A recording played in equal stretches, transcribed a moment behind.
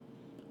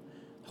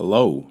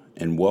Hello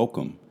and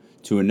welcome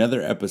to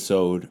another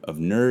episode of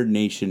Nerd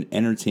Nation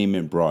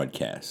Entertainment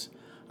Broadcast.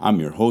 I'm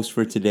your host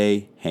for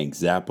today, Hank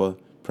Zappa,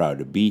 proud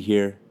to be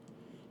here.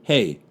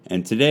 Hey,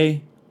 and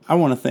today I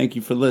want to thank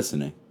you for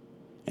listening.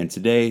 And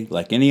today,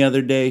 like any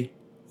other day,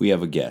 we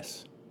have a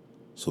guest.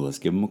 So let's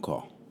give him a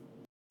call.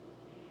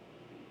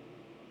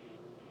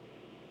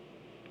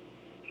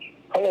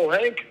 Hello,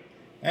 Hank.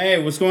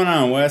 Hey, what's going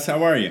on, Wes?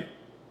 How are you?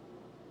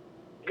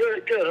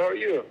 Good, good. How are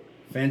you?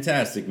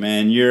 Fantastic,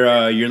 man.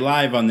 You're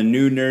live on the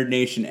new Nerd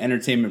Nation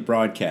Entertainment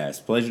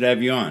Broadcast. Pleasure to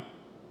have you on.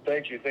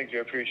 Thank you. I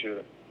appreciate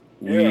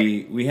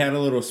it. We had a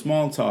little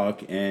small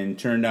talk and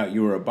turned out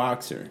you were a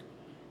boxer,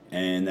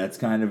 and that's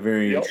kind of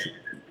Yep.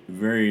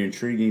 very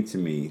intriguing to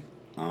me,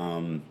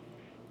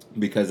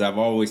 because I've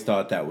always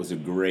thought that was a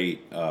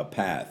great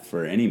path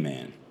for any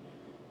man,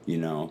 you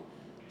know.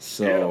 Yeah.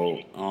 So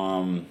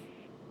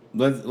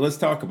let's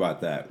talk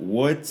about that.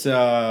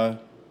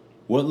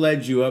 What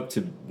led you up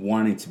to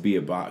wanting to be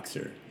a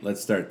boxer? Let's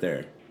start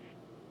there.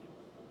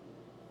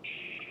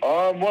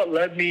 What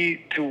led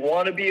me to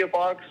want to be a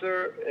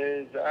boxer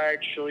is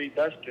actually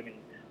destiny,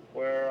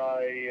 where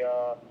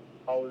I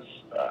was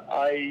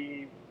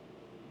a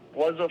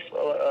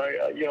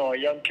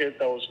young kid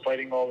that was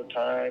fighting all the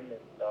time,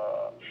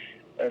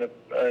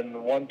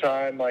 and one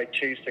time I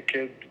chased a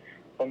kid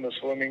from the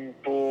swimming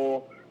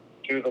pool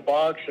to the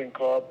boxing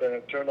club, and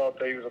it turned out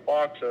that he was a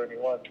boxer and he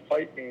wanted to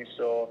fight me.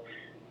 So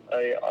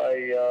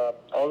I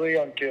was a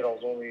young kid. I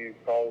was only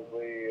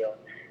probably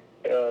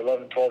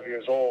 11, 12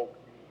 years old,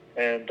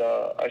 and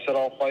I said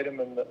I'll fight him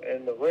in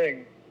the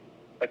ring.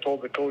 I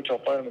told the coach I'll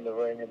fight him in the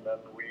ring, and then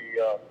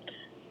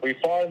we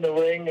fought in the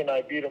ring, and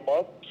I beat him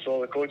up.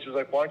 So the coach was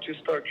like, "Why don't you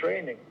start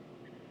training?"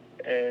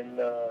 And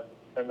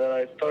then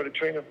I started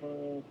training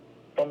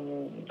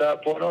from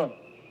that point on.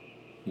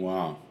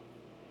 Wow,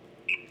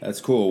 that's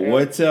cool.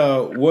 Yeah.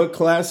 What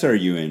class are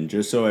you in?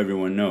 Just so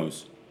everyone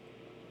knows.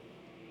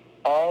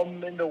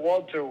 I'm in the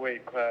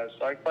welterweight class.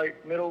 I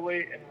fight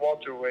middleweight and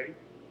welterweight.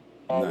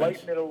 Nice.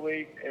 Light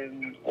middleweight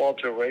and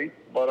welterweight,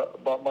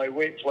 but my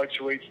weight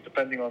fluctuates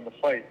depending on the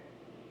fight.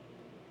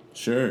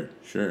 Sure.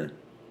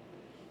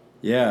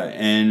 Yeah,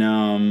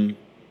 and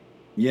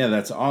yeah,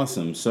 that's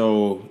awesome.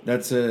 So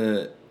that's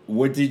a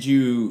what did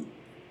you?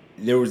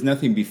 There was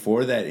nothing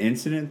before that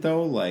incident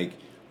though. Like,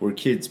 were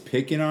kids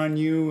picking on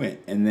you,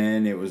 and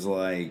then it was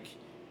like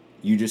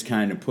you just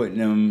kind of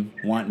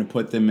wanting to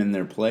put them in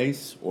their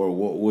place, or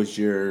what was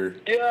your?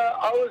 Yeah,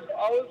 I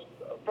was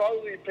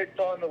probably picked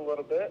on a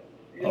little bit.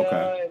 Okay,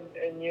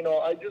 Yeah, and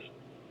I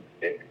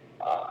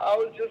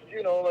was just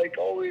like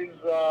always.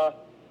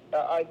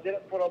 I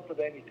didn't put up with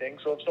anything.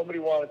 So if somebody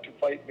wanted to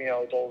fight me, I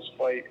would always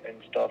fight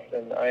and stuff.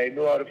 And I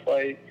knew how to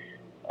fight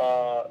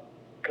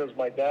because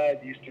my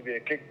dad used to be a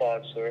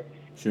kickboxer,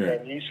 sure.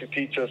 and he used to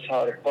teach us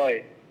how to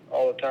fight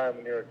all the time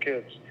when we were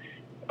kids.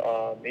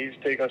 He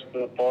used to take us to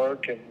the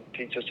park and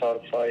teach us how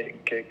to fight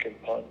and kick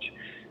and punch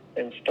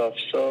and stuff.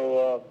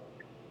 So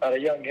at a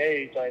young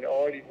age, I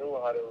already knew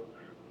how to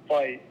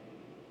fight,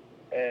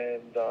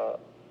 and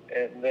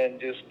then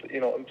just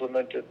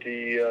implemented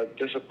the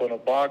discipline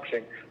of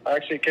boxing. I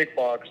actually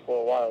kickboxed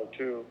for a while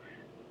too.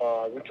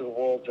 I went to the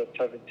Worlds at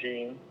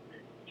 17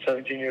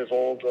 years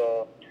old.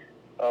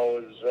 I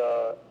was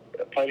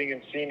fighting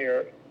in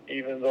senior,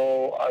 even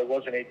though I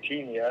wasn't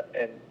 18 yet,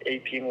 and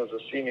 18 was a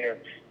senior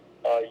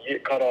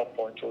cutoff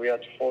point. So we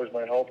had to forge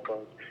my health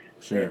card,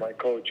 me and my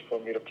coach, for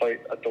me to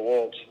fight at the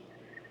Worlds.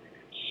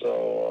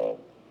 So,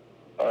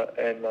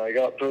 and I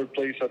got third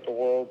place at the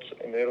Worlds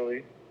in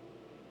Italy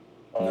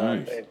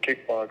Nice. in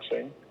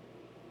kickboxing.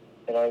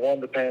 And I won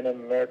the Pan Am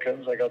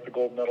Americans. I got the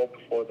gold medal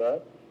before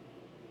that.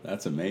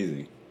 That's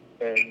amazing.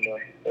 And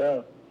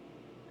yeah.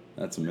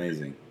 That's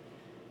amazing.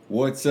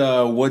 What's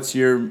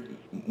your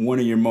one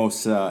of your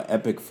most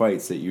epic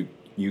fights that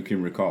you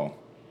can recall?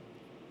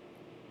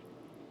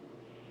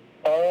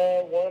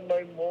 One of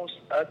my most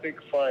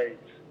epic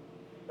fights.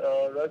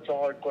 That's a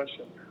hard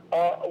question.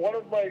 One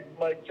of my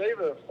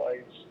favorite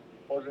fights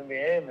was in the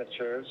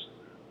amateurs.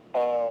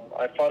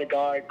 I fought a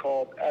guy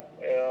called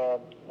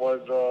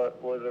was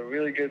a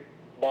really good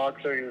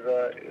boxer. He was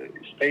a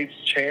states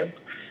champ,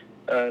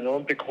 an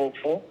Olympic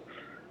hopeful,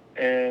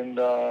 and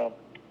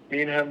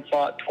me and him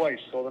fought twice.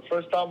 So the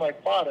first time I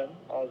fought him,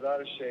 I was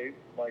out of shape.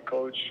 My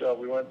coach,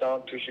 we went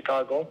down to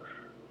Chicago,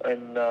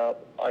 and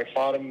I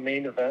fought him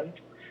main event,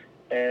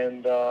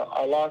 and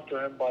I lost to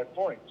him by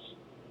points.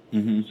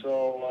 Mm-hmm.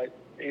 So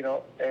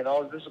and I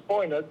was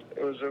disappointed.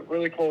 It was a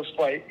really close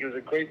fight. He was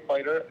a great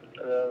fighter,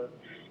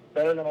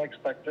 better than I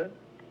expected.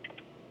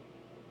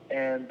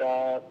 And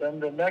then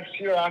the next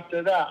year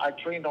after that, I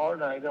trained hard,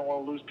 and I didn't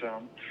want to lose to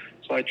him.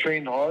 So I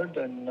trained hard,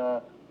 and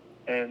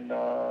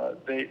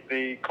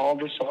they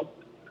called us up.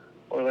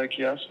 We're like,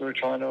 yes, we're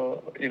trying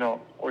to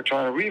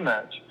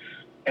rematch,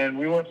 and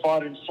we went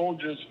fought in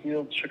Soldiers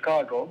Field,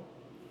 Chicago.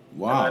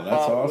 Wow, and I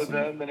that's fought awesome.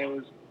 with him, and it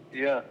was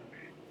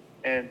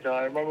And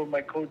I remember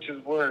my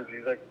coach's words.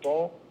 He's like,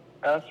 "Don't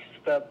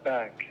step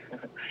back.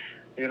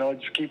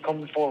 Just keep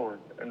coming forward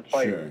and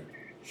fight."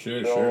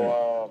 Sure.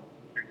 So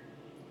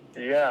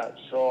Yeah,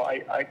 so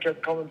I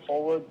kept coming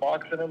forward,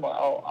 boxing him.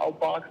 I'll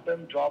outboxed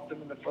him, dropped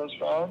him in the first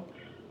round,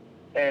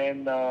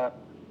 and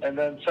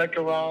then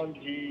second round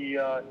he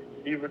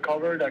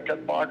recovered. I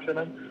kept boxing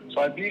him,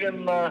 so I beat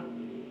him.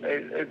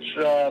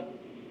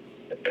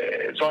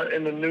 It's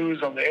in the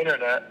news on the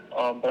internet,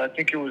 but I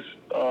think it was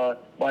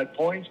by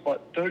points,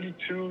 but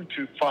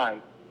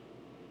 32-5.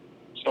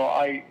 So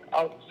I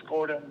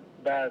outscored him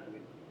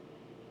badly,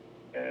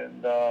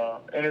 and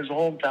in his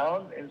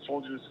hometown in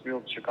Soldiers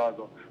Field,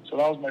 Chicago. So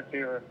that was my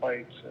favorite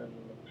fights,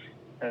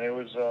 and it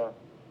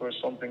was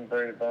something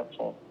very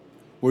eventful.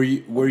 Were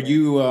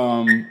you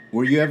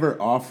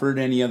ever offered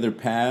any other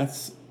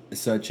paths,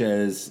 such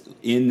as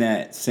in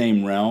that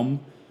same realm,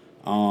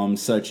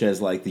 such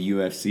as like the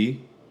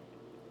UFC?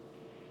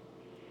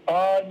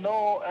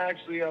 No,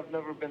 actually, I've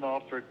never been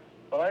offered,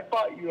 but I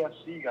fought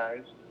UFC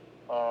guys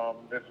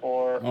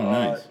before. Oh,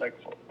 nice. Like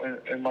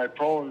in my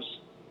pros,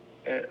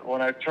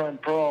 when I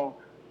turned pro,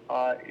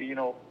 you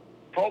know,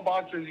 pro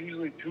boxers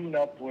usually tune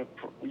up with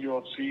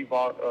UFC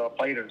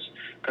fighters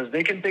because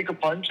they can take a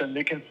punch and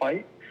they can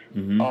fight,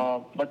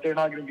 but they're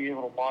not going to be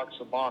able to box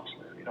a boxer.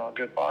 You know, a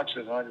good boxer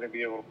is not going to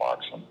be able to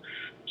box them.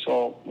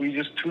 So we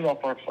just tune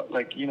up our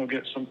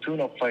get some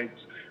tune-up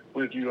fights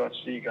with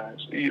UFC guys,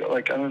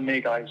 like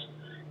MMA guys,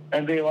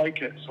 and they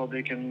like it, so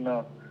they can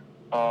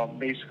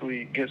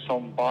basically get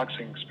some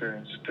boxing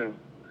experience too.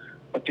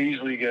 But they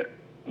usually get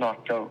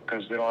knocked out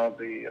because they don't have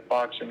the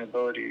boxing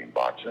ability and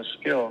boxing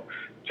skill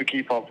to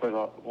keep up with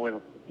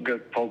a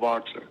good pro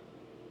boxer.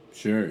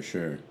 Sure,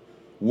 sure.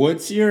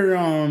 What's your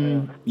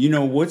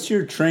what's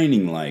your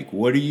training like?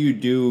 What do you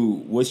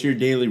do? What's your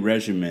daily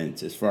regimen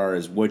as far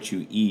as what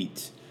you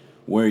eat,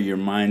 where your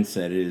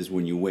mindset is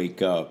when you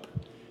wake up?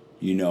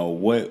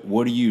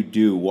 What do you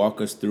do? Walk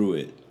us through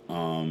it,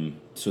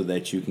 so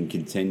that you can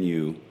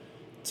continue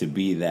to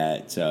be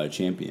that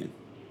champion.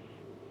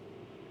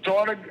 So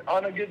on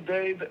a good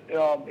day,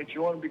 if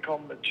you want to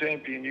become a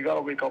champion, you got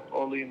to wake up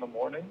early in the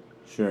morning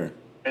Sure,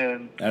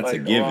 and that's a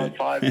like given. around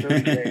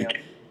 5:30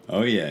 a.m.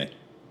 Oh yeah.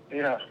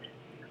 Yeah,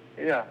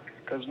 yeah.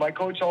 Because my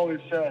coach always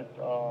said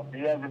he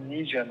has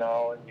amnesia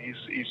now and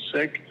he's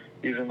sick.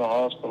 He's in the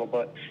hospital,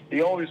 but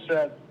he always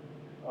said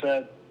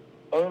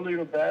early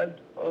to bed,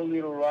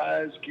 early to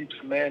rise keeps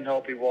a man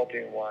healthy, wealthy,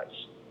 and wise.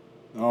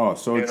 Oh,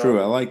 so You true.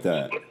 know? I like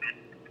that.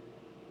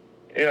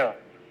 Yeah.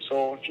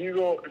 So if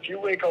you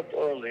wake up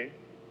early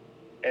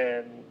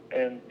and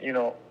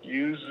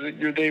use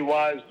your day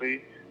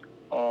wisely,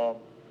 um,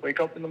 wake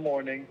up in the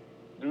morning,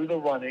 do the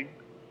running.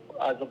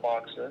 As a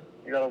boxer,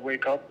 you gotta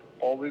wake up,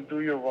 always do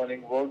your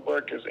running. Road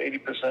work is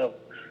 80% of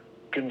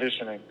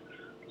conditioning,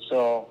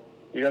 so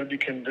you gotta be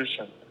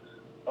conditioned.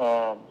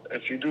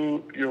 If you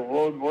do your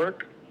road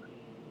work,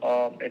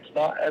 it's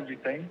not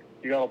everything.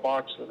 You gotta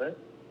box with it.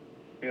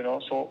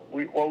 So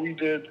what we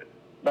did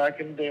back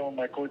in the day when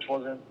my coach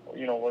was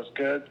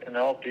good and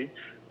healthy,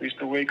 we used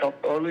to wake up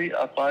early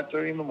at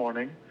 5:30 in the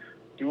morning,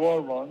 do our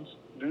runs,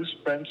 do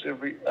sprints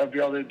every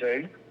other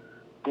day,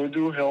 go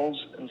do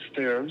hills and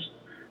stairs,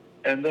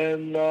 and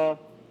then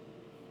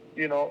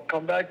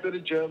come back to the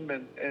gym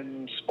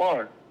and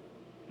spar.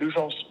 Do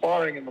some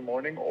sparring in the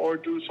morning or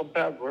do some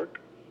pad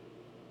work.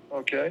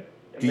 Okay,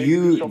 and Do maybe do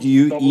you some do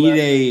you double eat X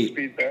a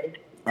speed bag.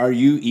 Are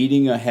you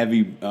eating a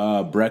heavy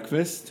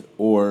breakfast,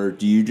 or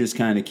do you just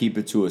kind of keep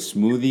it to a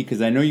smoothie?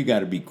 Because I know you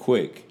got to be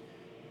quick,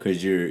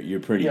 because you're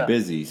pretty Yeah,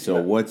 busy. So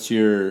yeah, what's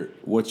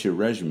your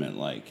regimen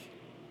like?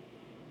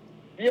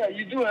 yeah.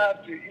 You do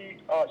have to eat.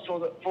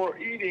 For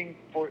eating,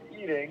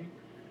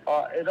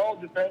 it all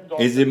depends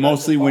on Is the it type of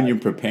mostly when you're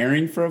body.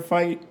 preparing for a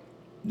fight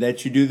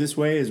that you do this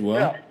way as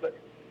well? Yeah,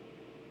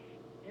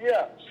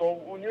 yeah. So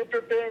when you're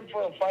preparing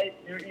for a fight,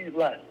 you eat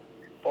less.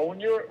 But when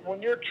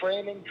you're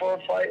training for a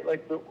fight,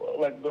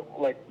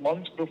 like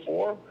months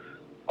before,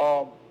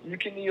 you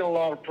can eat a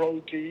lot of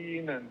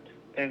protein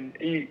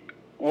and eat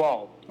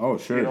well, Oh,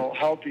 sure.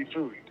 healthy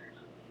food.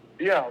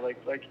 Yeah,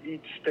 like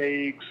eat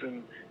steaks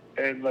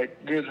and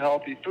like good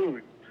healthy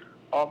food.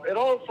 It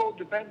all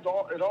depends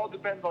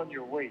on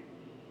your weight.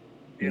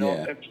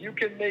 Yeah. If you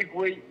can make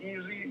weight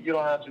easy, you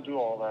don't have to do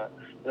all that.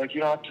 Like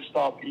you don't have to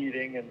stop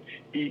eating and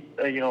eat.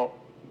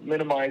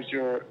 Minimize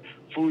your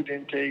food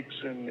intakes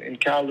and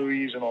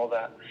calories and all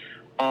that.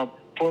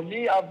 For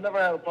me, I've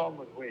never had a problem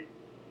with weight.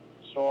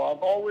 So I've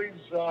always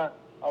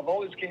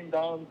came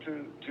down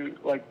to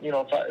like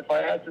if I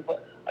had to,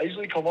 I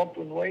usually come up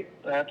with weight.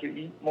 I have to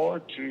eat more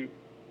to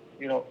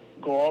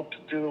go up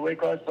to the weight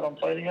class that I'm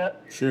fighting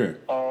at. Sure.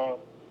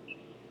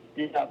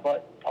 Yeah,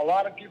 but a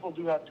lot of people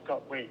do have to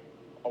cut weight,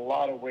 a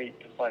lot of weight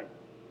to fight.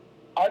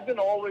 I've been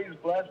always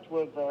blessed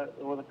with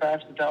a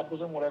fast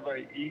metabolism. Whatever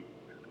I eat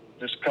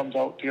just comes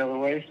out the other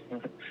way.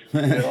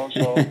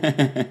 So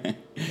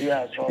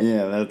yeah, so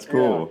Yeah, that's yeah,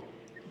 cool.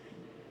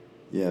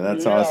 Yeah,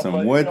 that's yeah. awesome.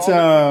 But What's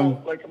other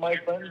people like my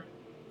friends.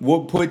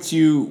 what puts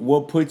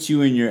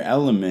you in your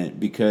element?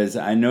 Because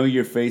I know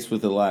you're faced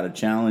with a lot of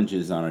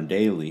challenges on a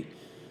daily.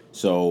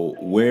 So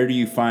where do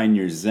you find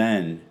your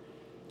zen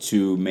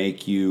to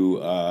make you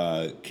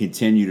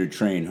continue to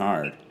train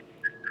hard?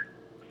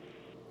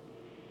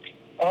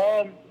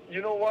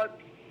 You know what?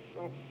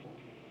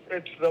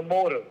 it's the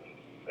motive.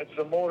 It's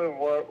the motive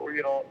where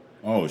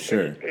Oh,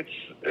 sure. it's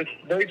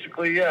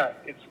basically, yeah.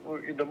 It's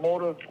the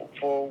motive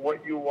for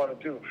what you want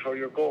to do for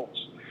your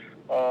goals.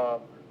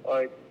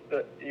 Like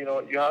you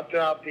have to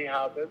have the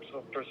habits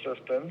of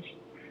persistence,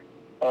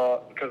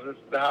 because it's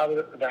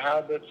the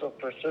habits of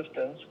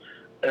persistence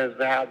is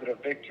the habit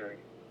of victory.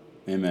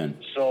 Amen.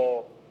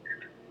 So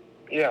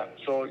yeah.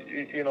 So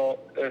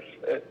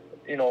if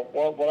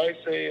what I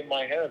say in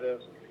my head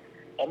is,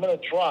 I'm gonna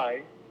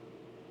try.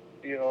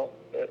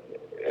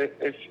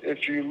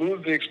 If you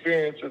lose the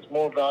experience, it's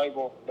more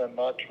valuable than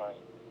not trying.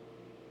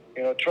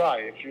 Try.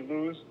 If you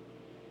lose,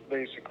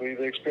 basically,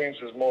 the experience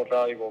is more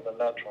valuable than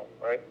not trying,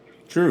 right?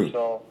 True.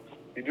 So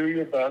you do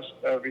your best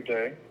every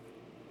day.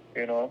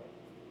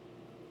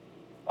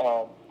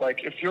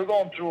 Like if you're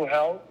going through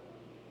hell,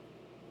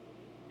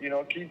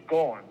 keep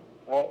going.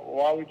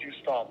 Why would you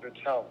stop? It's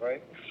hell,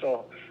 right?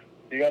 So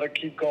you got to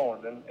keep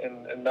going,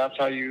 and that's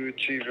how you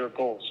achieve your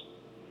goals.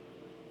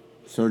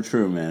 So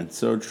true, man.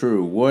 So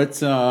true.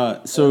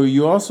 So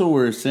you also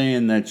were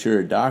saying that you're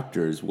a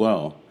doctor as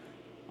well.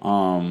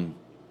 Um,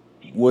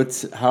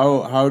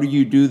 how do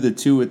you do the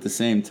two at the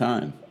same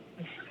time?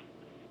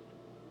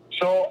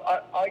 So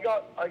I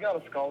got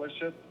a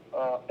scholarship.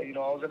 I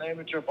was an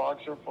amateur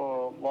boxer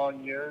for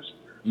long years,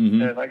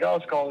 Mm-hmm. and I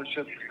got a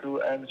scholarship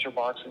through amateur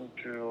boxing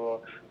for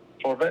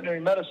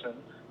veterinary medicine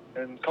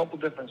in a couple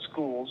different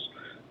schools.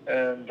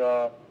 And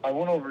I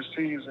went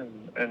overseas,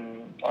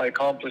 and I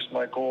accomplished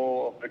my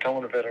goal of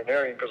becoming a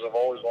veterinarian because I've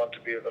always wanted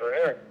to be a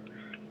veterinarian.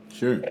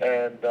 Sure.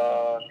 And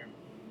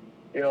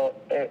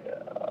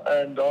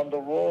and on the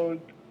road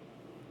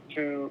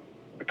to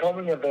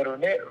becoming a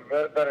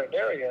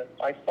veterinarian,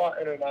 I fought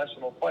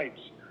international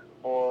fights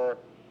for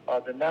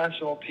the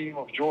national team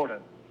of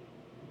Jordan,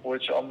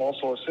 which I'm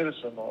also a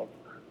citizen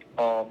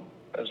of,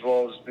 as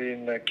well as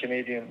being a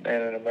Canadian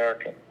and an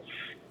American.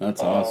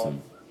 That's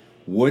awesome.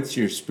 What's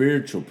your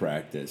spiritual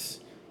practice?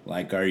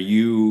 Like, do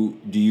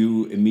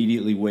you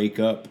immediately wake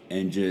up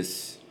and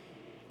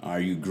are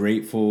you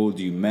grateful?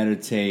 Do you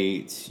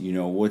meditate?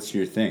 What's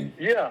your thing?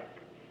 Yeah.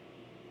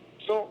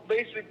 So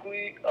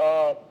basically,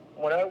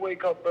 when I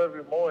wake up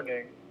every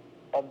morning,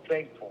 I'm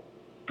thankful.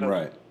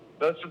 Right.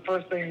 That's the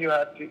first thing you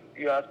have to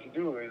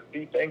do is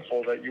be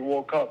thankful that you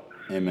woke up.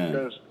 Amen.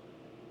 Because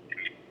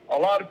a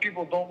lot of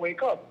people don't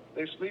wake up.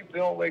 They sleep, they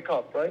don't wake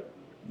up, right?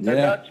 Yeah. And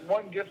that's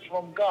one gift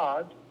from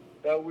God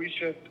that we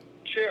should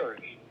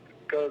cherish.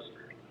 Because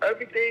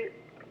every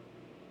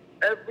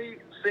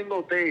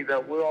single day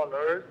that we're on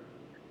earth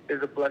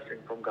is a blessing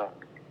from God.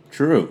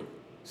 True.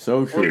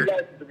 So true. We're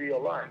blessed to be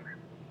alive.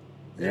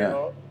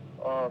 Yeah.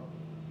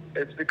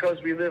 It's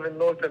because we live in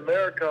North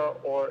America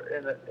or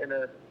in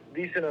a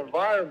decent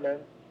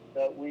environment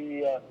that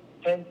we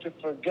tend to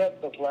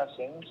forget the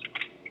blessings,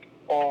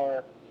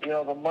 or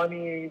the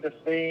money, the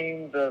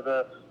fame,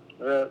 the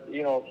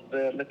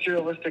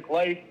materialistic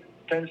life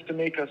tends to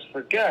make us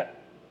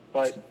forget.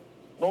 But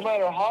no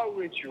matter how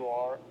rich you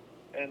are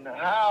and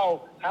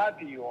how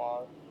happy you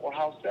are or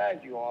how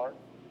sad you are,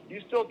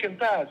 you still can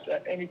pass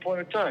at any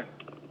point in time.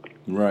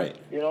 Right.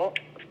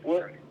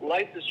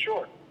 Life is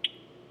short.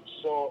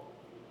 So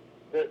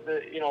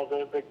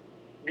the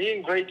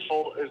being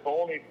grateful is the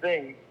only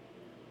thing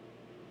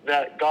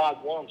that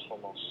God wants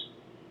from us.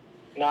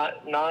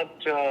 Not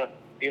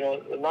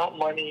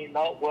money,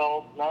 not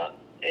wealth, not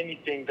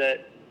anything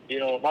that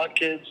not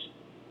kids,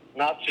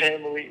 not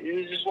family.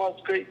 He just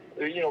wants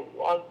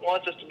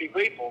wants us to be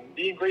grateful.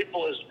 Being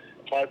grateful is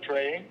by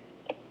praying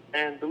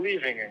and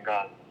believing in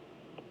God.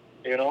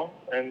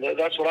 And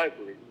that's what I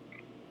believe.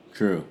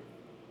 True.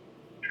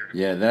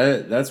 Yeah,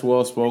 that's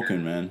well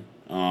spoken, man.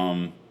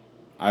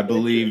 I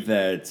believe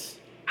that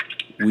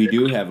we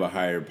do have a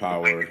higher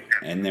power,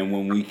 and then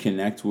when we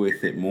connect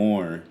with it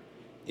more,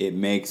 it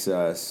makes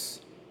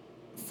us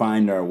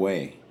find our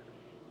way,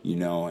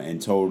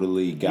 and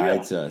totally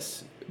guides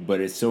us.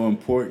 But it's so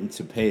important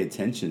to pay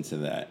attention to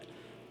that.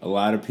 A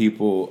lot of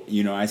people,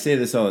 I say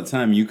this all the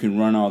time, you can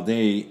run all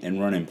day and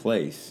run in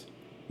place,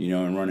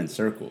 and run in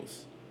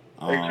circles.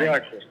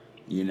 Exactly.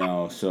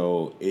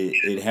 So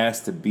it has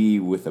to be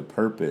with a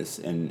purpose,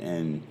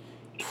 and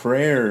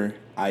prayer,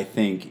 I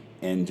think,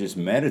 and just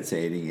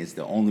meditating is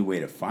the only way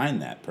to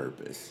find that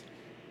purpose,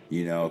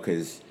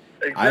 because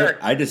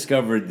I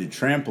discovered the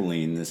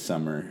trampoline this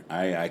summer.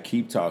 I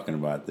keep talking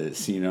about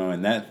this,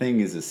 and that thing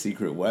is a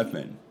secret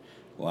weapon.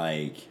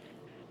 Like,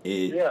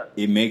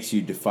 it makes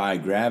you defy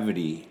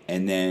gravity,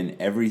 and then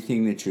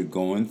everything that you're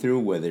going through,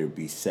 whether it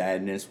be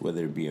sadness,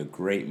 whether it be a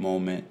great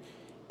moment,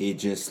 it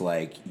just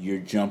like you're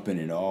jumping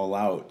it all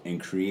out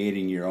and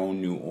creating your own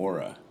new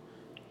aura.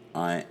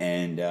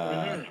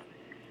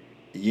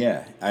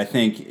 Yeah, I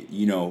think,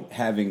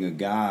 having a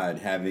God,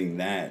 having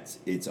that,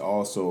 it's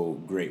also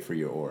great for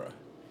your aura.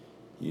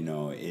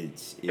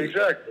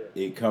 Exactly.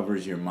 It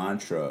covers your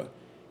mantra,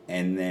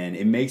 and then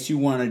it makes you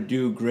want to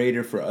do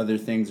greater for other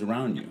things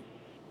around you.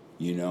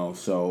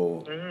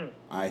 So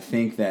I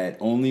think that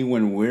only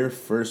when we're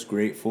first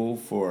grateful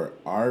for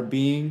our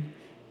being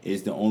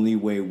is the only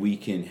way we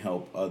can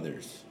help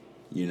others.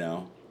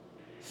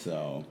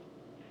 So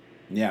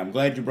Yeah, I'm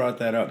glad you brought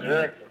that up,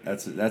 man.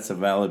 Exactly. That's a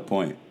valid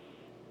point.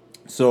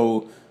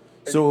 So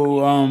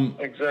so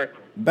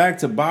Exactly. back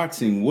to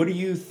boxing. What do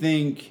you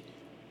think?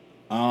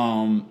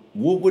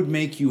 What would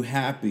make you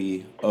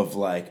happy of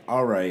like,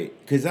 all right,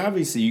 because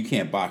obviously you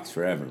can't box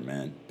forever,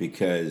 man,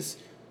 because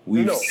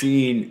No,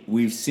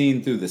 we've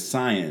seen through the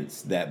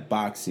science that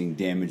boxing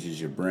damages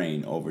your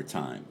brain over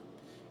time.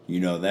 You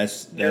know,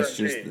 that's just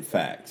guaranteed. the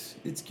facts.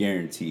 It's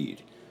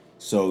guaranteed.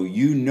 So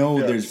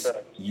Yes, facts.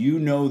 you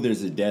know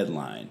there's a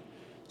deadline.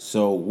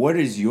 So what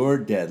is your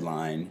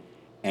deadline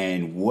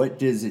and what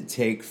does it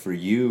take for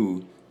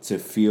you to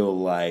feel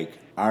like,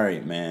 all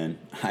right, man,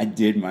 I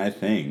did my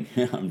thing.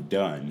 I'm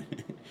done.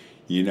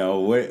 You know,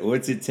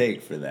 what's it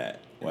take for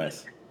that,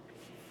 Wes?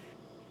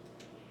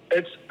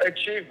 It's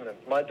achievement.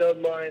 My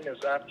deadline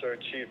is after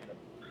achievement.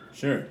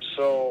 Sure.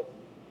 So,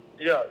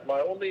 yeah,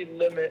 my only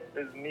limit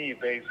is me,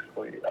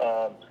 basically.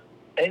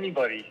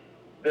 Anybody,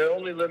 their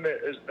only limit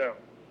is them,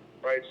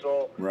 right?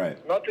 So, Right.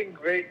 nothing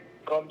great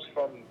comes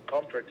from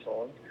comfort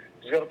zone.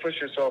 You got to push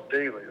yourself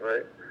daily,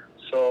 right?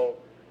 So,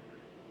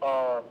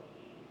 um,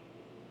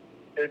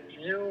 if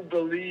you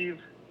believe,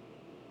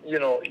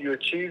 you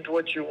achieved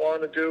what you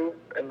want to do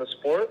in the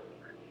sport,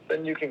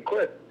 then you can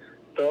quit.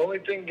 The only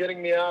thing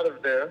getting me out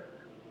of there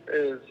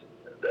is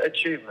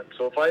achievement.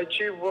 So if I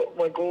achieve what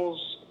my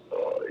goals,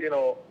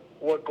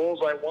 what goals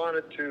I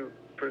wanted to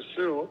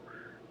pursue,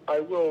 I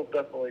will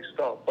definitely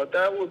stop. But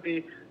that would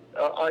be,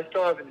 I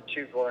still haven't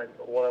achieved what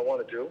I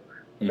want to do.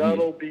 Mm-hmm.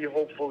 That'll be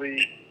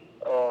hopefully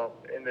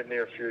in the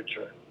near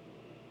future.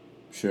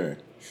 Sure.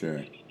 Sure.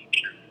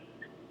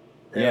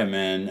 Yeah, Yeah.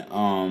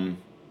 man.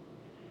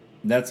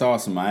 That's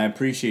awesome. I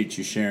appreciate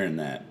you sharing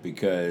that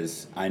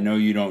because I know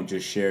you don't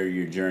just share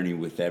your journey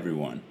with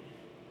everyone.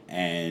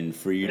 And Yeah.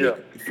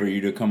 for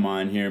you to come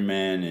on here,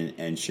 man,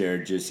 and share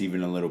just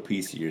even a little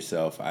piece of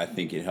yourself, I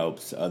think it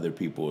helps other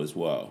people as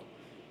well.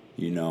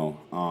 You know.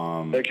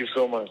 Thank you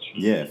so much.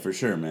 Yeah, for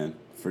sure, man.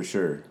 For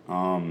sure.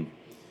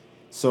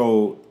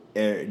 So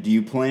do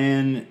you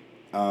plan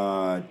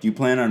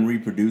on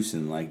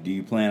reproducing? Like, do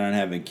you plan on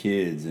having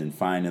kids and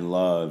finding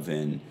love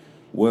and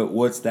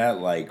what's that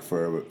like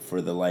for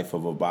the life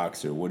of a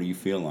boxer? What do you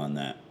feel on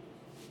that?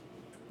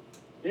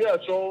 Yeah.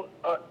 So,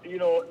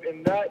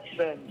 in that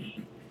sense,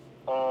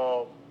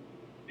 um,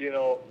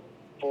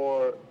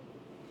 for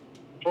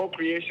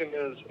procreation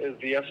is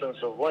the essence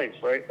of life,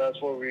 right? That's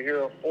what we're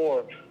here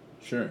for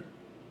Sure.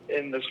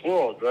 in this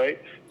world, right?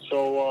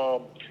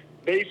 So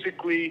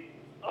basically,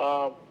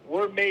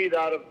 we're made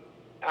out of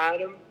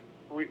Adam.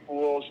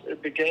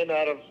 It began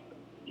out of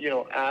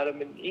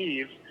Adam and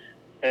Eve,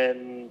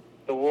 and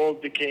the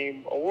world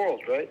became a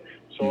world, right?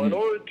 So in Mm-hmm.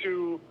 order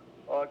to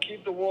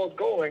keep the world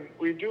going,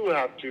 we do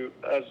have to,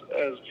 as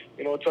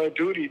it's our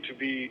duty to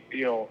be,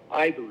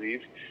 I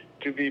believe,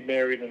 to be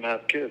married and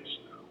have kids,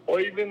 or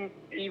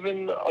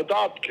even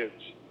adopt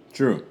kids,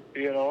 True.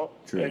 you know,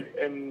 True.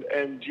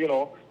 and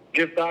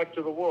give back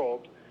to the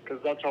world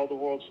because that's how the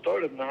world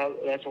started and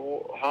that's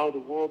how the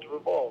world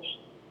revolves.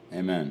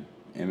 Amen.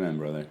 Amen,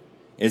 brother.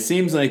 It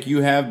seems like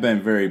you have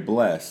been very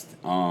blessed,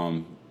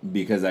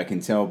 because I can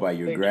tell by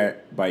Thank you.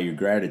 by your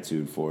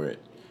gratitude for it.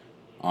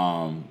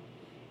 Um,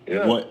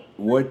 Yeah.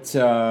 what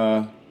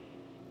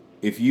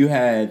if you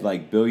had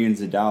like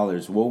billions of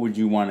dollars? What would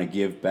you want to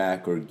give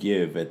back or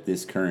give at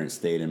this current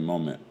state and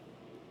moment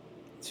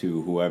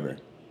to whoever?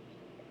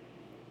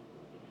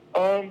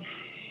 Um,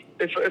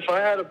 if I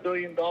had $1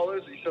 billion,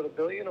 you said $1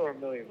 billion or $1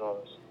 million?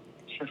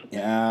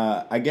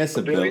 Yeah, I guess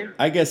A billion?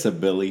 I guess a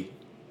billion.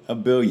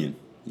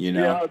 You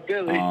know. Yeah, a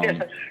billion.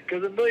 Um,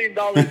 Because $1 million,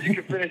 you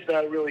can finish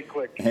that really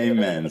quick.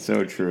 amen.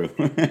 So true.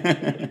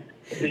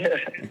 Yeah.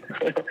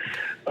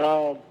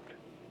 um,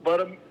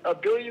 but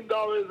 $1 billion,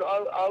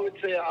 I would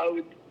say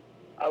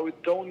I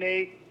would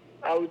donate.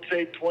 I would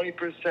say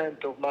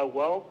 20% of my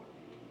wealth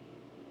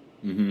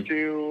Mm-hmm.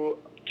 to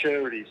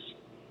charities,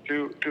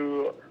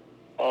 to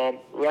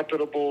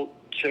reputable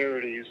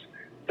charities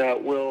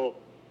that will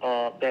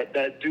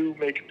that do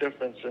make a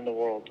difference in the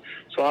world.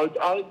 So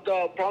I would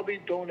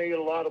probably donate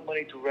a lot of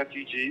money to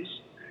refugees,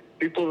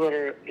 people that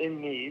are in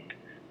need,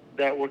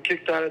 that were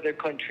kicked out of their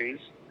countries,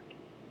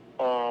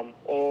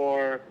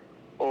 or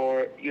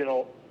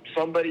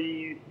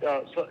somebody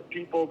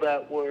people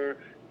that were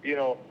you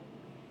know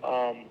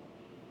um,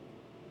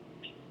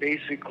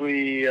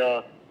 basically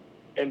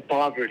in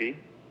poverty,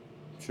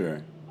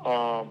 Sure.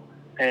 um,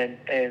 and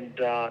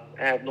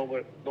have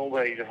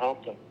nobody to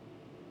help them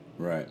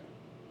Right.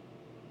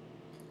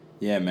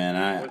 Yeah,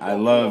 man. with nothing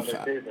on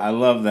their I table.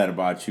 love that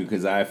about you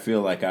because I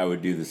feel like I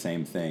would do the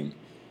same thing.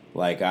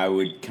 Like I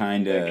would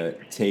kind Thank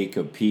of take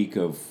a peek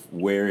of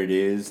where it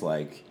is,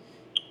 like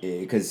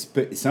because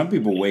some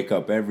people wake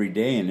up every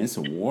day and it's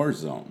a war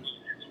zone,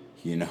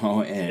 you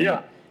know, you.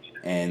 Yeah,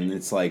 and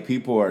it's like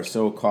people are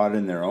so caught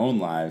in their own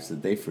lives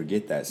that they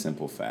forget that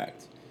simple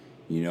fact,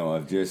 you know,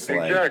 of just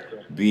like exactly,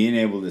 being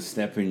able to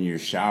step in your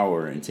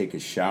shower and take a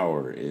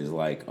shower is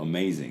like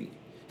amazing,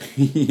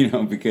 you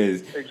know,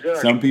 because some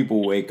exactly,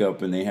 people wake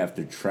up and they have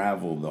to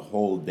travel the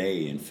whole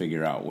day and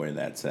figure out where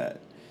that's at,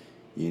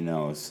 you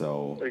know,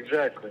 so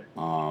exactly.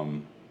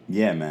 um,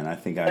 Yeah, man, I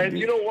think I'd And be.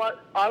 you know what?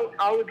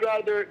 I would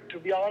rather, to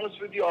be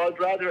honest with you, I would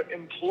rather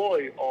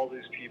employ all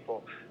these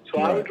people. So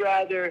I Right. would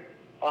rather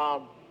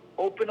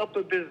open up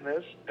a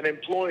business and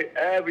employ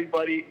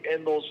everybody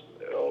in those,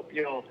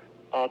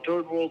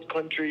 third world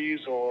countries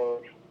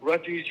or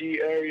refugee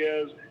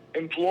areas.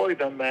 Employ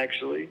them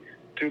actually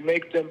to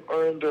make them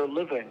earn their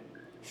living,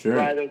 Sure.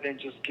 rather than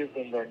just give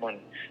them their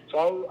money.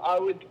 So I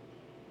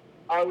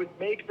would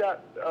make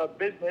that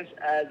business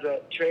as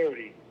a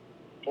charity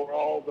for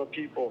all the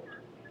people.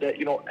 That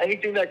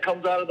anything that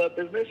comes out of that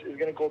business is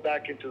going to go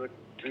back into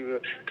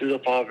the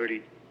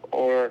poverty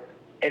or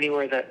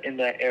anywhere that in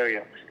that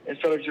area,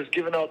 instead of just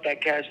giving out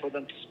that cash for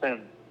them to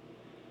spend.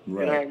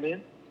 Right. You know what I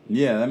mean?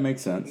 Yeah, that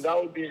makes sense. That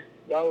would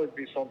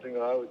be something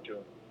that I would do.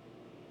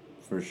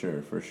 For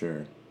sure, for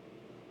sure.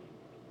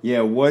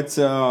 Yeah,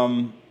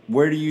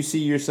 where do you see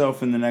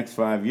yourself in the next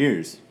 5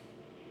 years?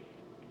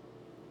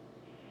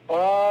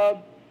 Uh,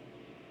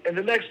 in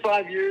the next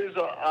 5 years,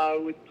 I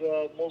would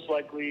most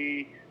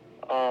likely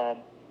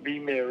be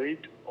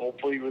married,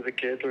 hopefully with a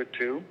kid or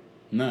two.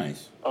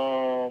 Nice.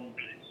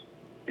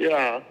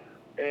 Yeah,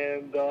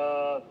 and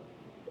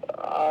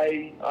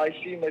I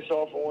see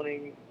myself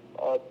owning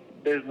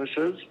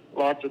businesses,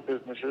 lots of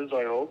businesses.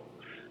 I hope,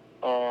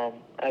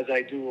 as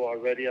I do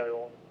already. I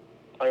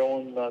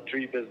own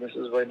 3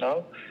 businesses right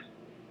now,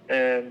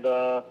 and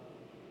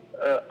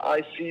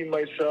I see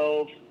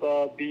myself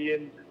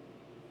being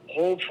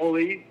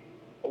hopefully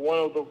one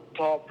of the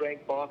top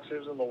ranked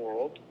boxers in the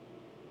world.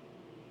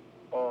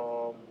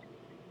 Um,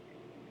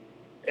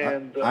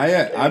 and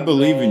I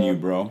believe in you,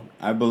 bro.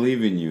 I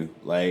believe in you.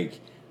 Like,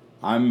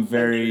 I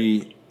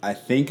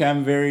think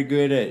I'm very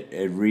good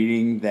at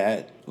reading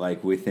that,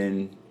 like,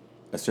 within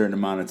a certain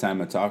amount of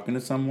time of talking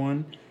to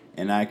someone,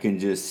 and I can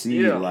just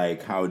see, yeah,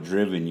 like, how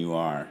driven you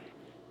are,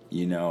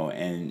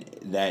 and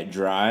that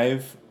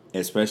drive,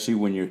 especially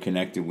when you're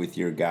connected with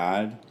your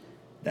God,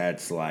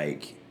 that's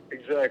like,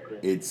 exactly.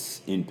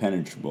 it's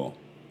impenetrable,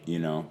 you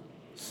know?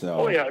 Oh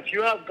So, yeah, if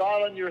you have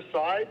God on your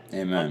side, I'm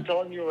amen.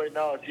 telling you right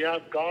now, if you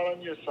have God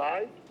on your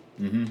side,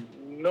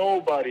 Mm-hmm.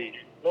 nobody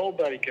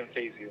can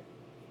faze you.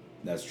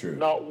 That's true.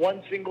 Not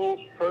one single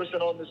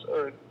person on this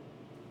earth,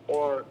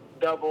 or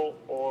devil,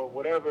 or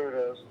whatever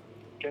it is,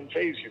 can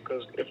faze you.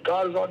 Because if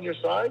God is on your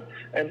side,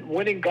 and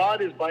winning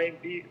God is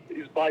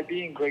by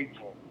being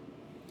grateful.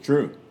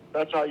 True.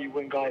 That's how you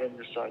win God on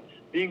your side.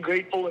 Being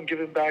grateful and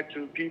giving back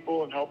to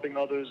people and helping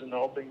others and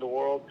helping the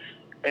world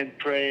and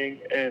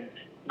praying. And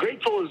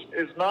grateful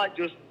is not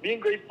just, being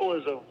grateful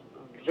is a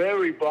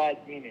very broad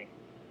meaning.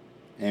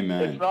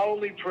 Amen. It's not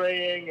only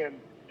praying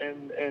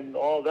and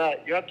all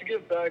that. You have to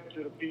give back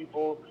to the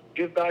people,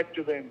 give back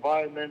to the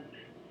environment,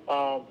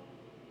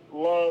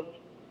 love,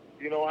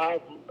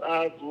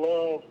 have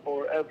love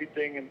for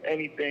everything and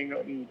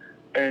anything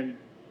and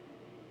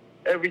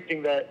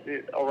everything that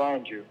is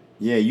around you.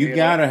 Yeah, you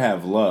gotta know?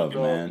 have love,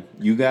 So, man.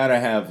 You gotta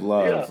have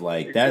love. yeah,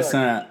 Like, that's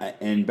exactly. not.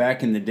 And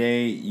back in the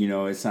day,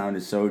 it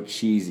sounded so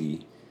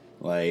cheesy,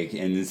 like,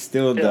 and it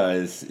still Yeah,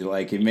 does.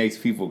 Like, it makes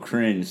people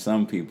cringe.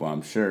 Some people,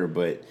 I'm sure,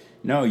 but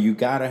no, you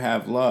gotta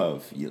have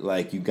love.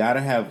 Like, you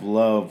gotta have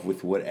love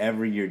with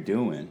whatever you're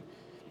doing,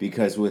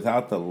 because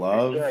without the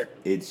love,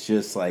 exactly. it's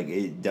just like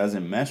it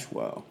doesn't mesh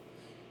well.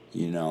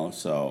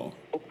 So,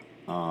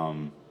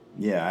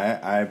 yeah,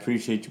 I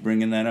appreciate you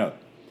bringing that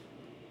up.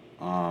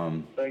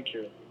 Thank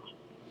you.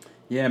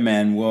 Yeah,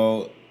 man.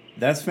 Well,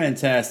 that's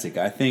fantastic.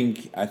 I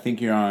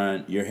think you're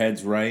on your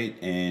head's right,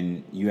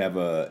 and you have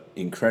a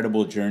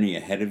incredible journey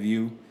ahead of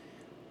you.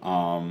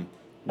 Um,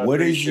 I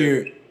what is appreciate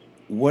your it.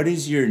 what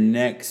is your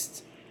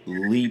next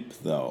leap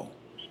though?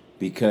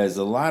 Because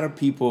a lot of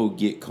people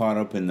get caught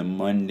up in the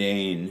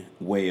mundane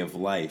way of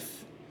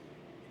life,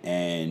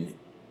 and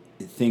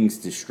things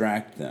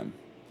distract them.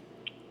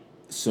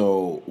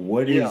 So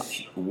Yeah.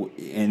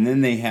 and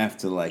then they have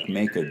to like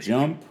make a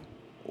jump,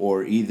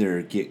 or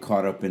either get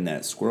caught up in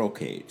that squirrel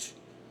cage.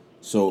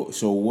 So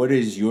what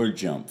is your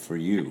jump for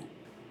you?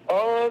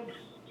 Um.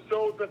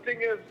 So the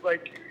thing is,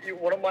 like,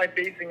 what am I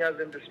facing as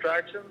in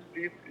distractions?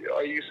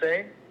 Are you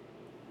saying?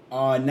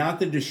 Not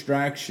the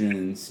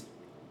distractions,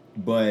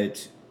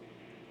 but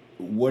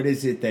what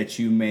is it that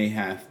you may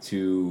have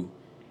to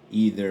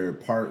either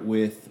part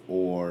with,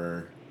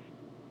 or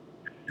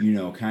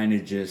kind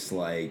of just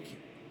like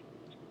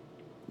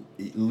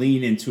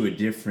lean into a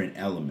different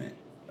element,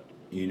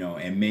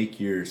 and make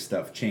your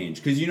stuff change.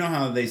 Because you know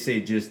how they say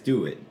just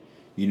do it.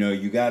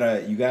 You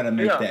gotta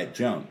make Yeah. that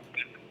jump.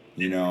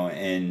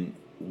 And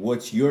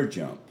what's your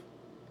jump?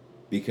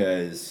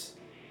 Because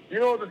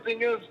The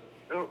thing is,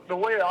 the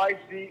way I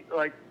see,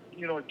 like,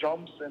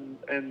 jumps and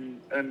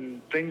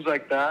things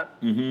like that.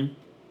 mm-hmm.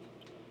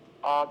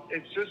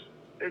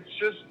 It's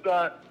just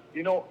that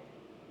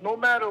no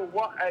matter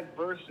what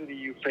adversity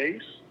you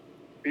face,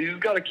 you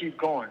just got to keep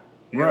going.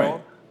 You Right.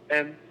 know,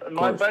 and Of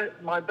my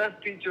course.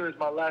 best teacher is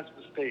my last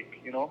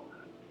mistake.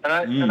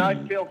 And I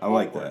fail I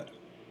like forward that.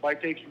 by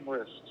taking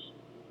risks.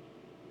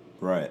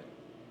 Right.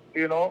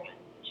 You know,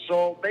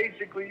 so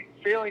basically,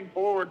 failing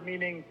forward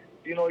meaning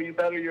you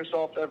better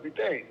yourself every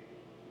day.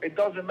 It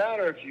doesn't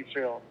matter if you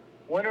fail.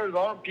 Winners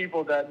aren't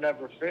people that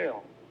never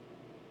fail,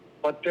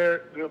 but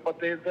they're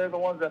the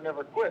ones that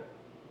never quit.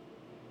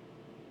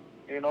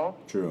 You know.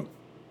 True.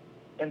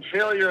 And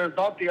failure is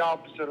not the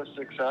opposite of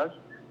success;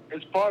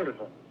 it's part of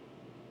it.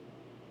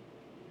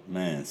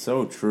 Man,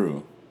 so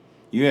true.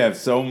 You have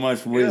so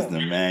much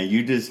wisdom, man.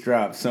 You just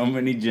dropped so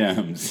many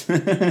gems.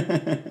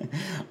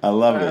 I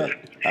love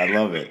it. I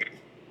love it.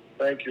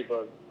 Thank you,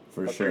 bud.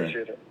 For I sure.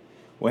 Appreciate it.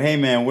 Well, hey,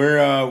 man, we're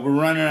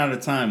running out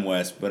of time,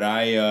 Wes. But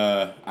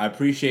I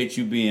appreciate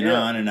you being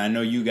on, and I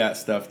know you got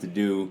stuff to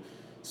do.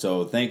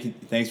 So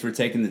thanks for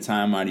taking the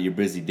time out of your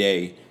busy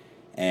day.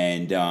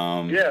 And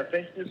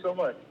thank you so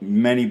much.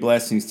 Many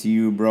blessings to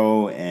you,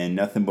 bro, and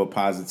nothing but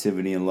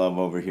positivity and love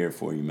over here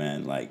for you,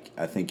 man. Like,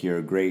 I think you're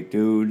a great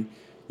dude.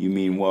 You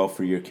mean well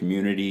for your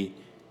community,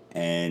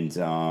 and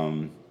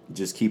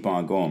just keep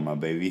on going, my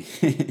baby.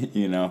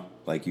 You know,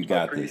 like you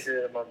got this. I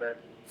appreciate it, my man.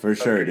 For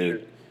sure,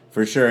 dude.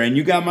 For sure. And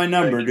you got my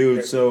number,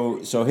 dude.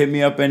 So hit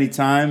me up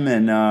anytime,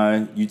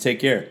 and you take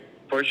care.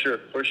 For sure,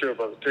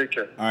 brother. Take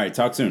care. All right,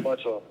 talk soon.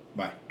 Much love.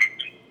 Bye.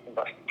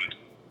 Bye.